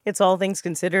It's All Things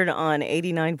Considered on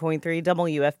 89.3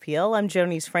 WFPL. I'm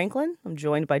Jonese Franklin. I'm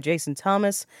joined by Jason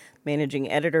Thomas,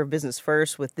 managing editor of Business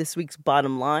First, with this week's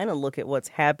Bottom Line, a look at what's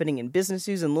happening in business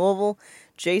news in Louisville.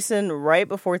 Jason, right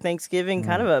before Thanksgiving,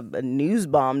 kind of a news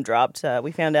bomb dropped.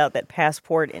 We found out that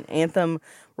Passport and Anthem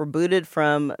were booted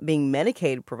from being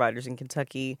Medicaid providers in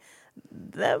Kentucky.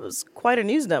 That was quite a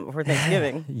news dump before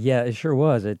Thanksgiving. Yeah, it sure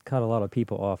was. It caught a lot of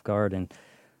people off guard, and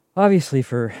obviously,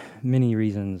 for many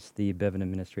reasons, the Bevan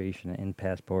administration and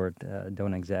Passport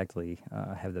don't exactly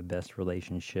have the best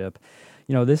relationship.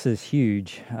 This is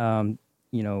huge.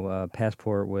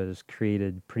 Passport was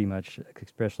created pretty much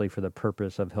especially for the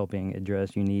purpose of helping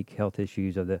address unique health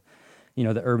issues of the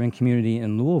urban community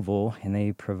in Louisville, and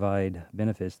they provide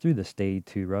benefits through the state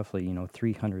to roughly,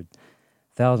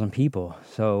 300,000 people.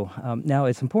 So now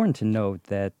it's important to note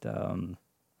that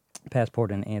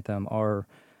Passport and Anthem are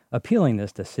appealing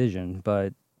this decision,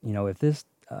 but if this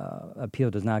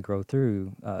appeal does not go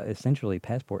through, essentially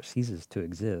Passport ceases to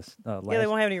exist. They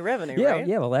won't have any revenue, yeah, right?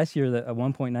 Yeah, well, last year, the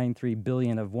 $1.93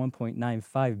 billion of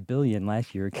 $1.95 billion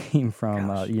last year came from,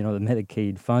 the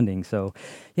Medicaid funding. So,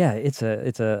 yeah, it's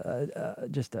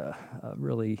just a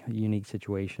really unique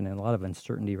situation and a lot of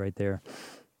uncertainty right there.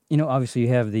 Obviously you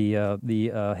have the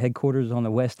headquarters on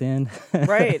the West End.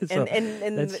 Right, so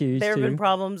and that's huge, there have been too.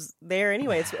 problems there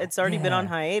anyway. It's already been on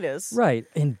hiatus. Right,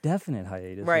 indefinite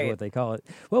hiatus Right. is what they call it.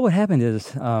 Well, what happened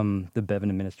is the Bevan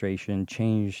administration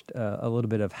changed a little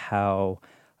bit of how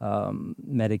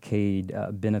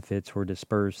Medicaid benefits were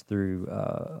dispersed through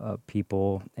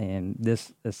people, and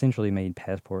this essentially made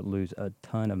Passport lose a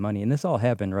ton of money. And this all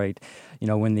happened, right,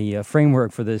 when the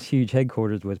framework for this huge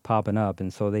headquarters was popping up,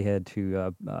 and so they had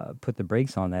to put the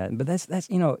brakes on that. But that's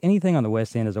anything on the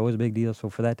West End is always a big deal, so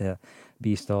for that to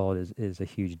be stalled is a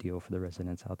huge deal for the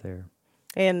residents out there.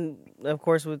 And, of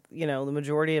course, with, the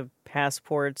majority of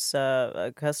Passport's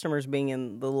customers being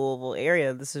in the Louisville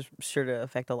area, this is sure to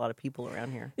affect a lot of people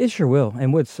around here. It sure will.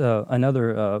 And what's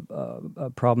another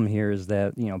problem here is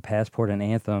that, Passport and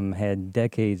Anthem had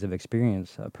decades of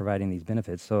experience providing these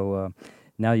benefits. So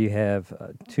now you have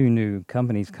two new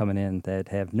companies coming in that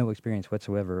have no experience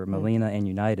whatsoever, Molina and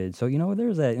United. So,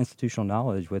 there's that institutional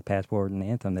knowledge with Passport and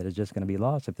Anthem that is just going to be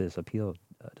lost if this appeal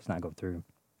does not go through.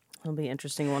 It'll be an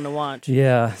interesting one to watch.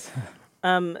 Yeah.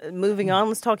 Moving on,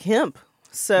 let's talk hemp.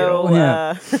 So,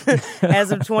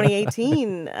 as of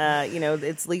 2018,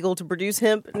 it's legal to produce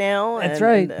hemp now. That's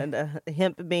right. And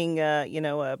hemp being,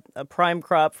 a prime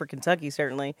crop for Kentucky,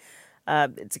 certainly.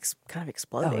 It's kind of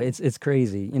exploding. Oh, it's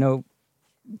crazy.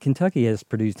 Kentucky has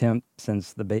produced hemp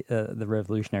since the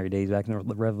Revolutionary days, back in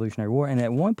the Revolutionary War, and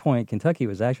at one point, Kentucky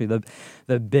was actually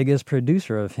the biggest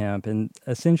producer of hemp, and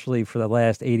essentially for the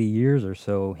last 80 years or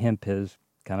so, hemp has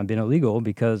kind of been illegal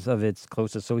because of its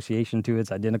close association to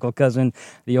its identical cousin,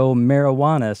 the old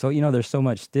marijuana. So, there's so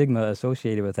much stigma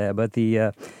associated with that, but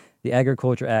the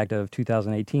Agriculture Act of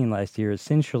 2018 last year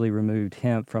essentially removed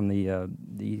hemp from the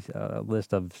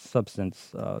list of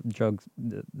substance drugs,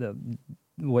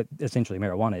 what essentially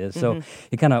marijuana is. So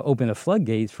it kind of opened the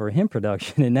floodgates for hemp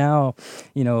production. And now,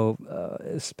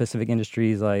 specific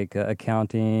industries like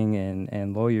accounting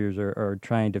and lawyers are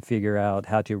trying to figure out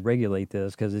how to regulate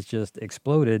this because it's just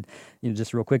exploded.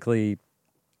 Just real quickly,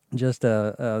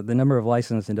 the number of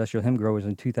licensed industrial hemp growers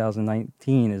in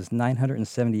 2019 is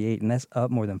 978, and that's up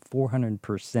more than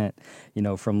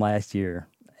 400%, from last year.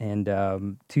 And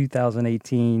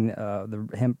 2018,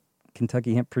 the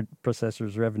Kentucky hemp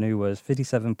processors' revenue was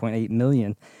 $57.8 million,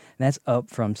 and that's up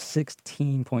from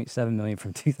 $16.7 million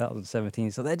from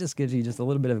 2017. So that just gives you just a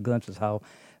little bit of a glimpse of how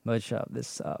much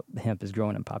this hemp is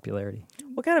growing in popularity.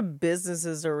 What kind of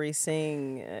businesses are we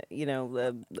seeing,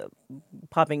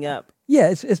 popping up? Yeah,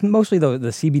 it's mostly the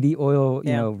CBD oil,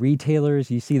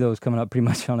 retailers. You see those coming up pretty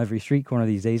much on every street corner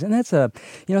these days, and that's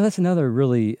another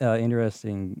really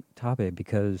interesting topic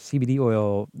because CBD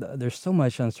oil, there's so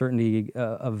much uncertainty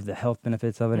of the health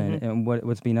benefits of it and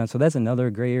what's being done. So that's another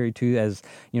gray area too, as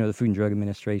the Food and Drug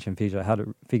Administration figures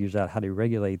out how to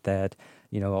regulate that.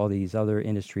 All these other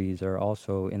industries are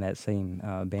also in that same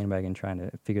bandwagon trying to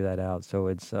figure that out. So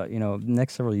it's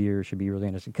next several years should be really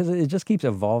interesting because it just keeps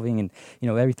evolving, and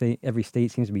every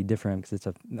state seems to be different because it's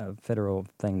a federal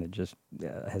thing that just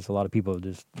has a lot of people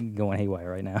just going haywire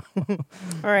right now.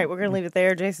 All right, we're going to leave it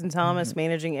there. Jason Thomas,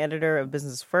 managing editor of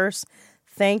Business First.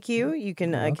 Thank you. You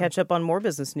can catch up on more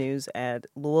business news at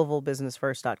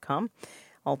LouisvilleBusinessFirst.com.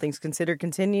 All Things Considered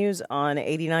continues on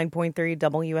 89.3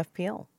 WFPL.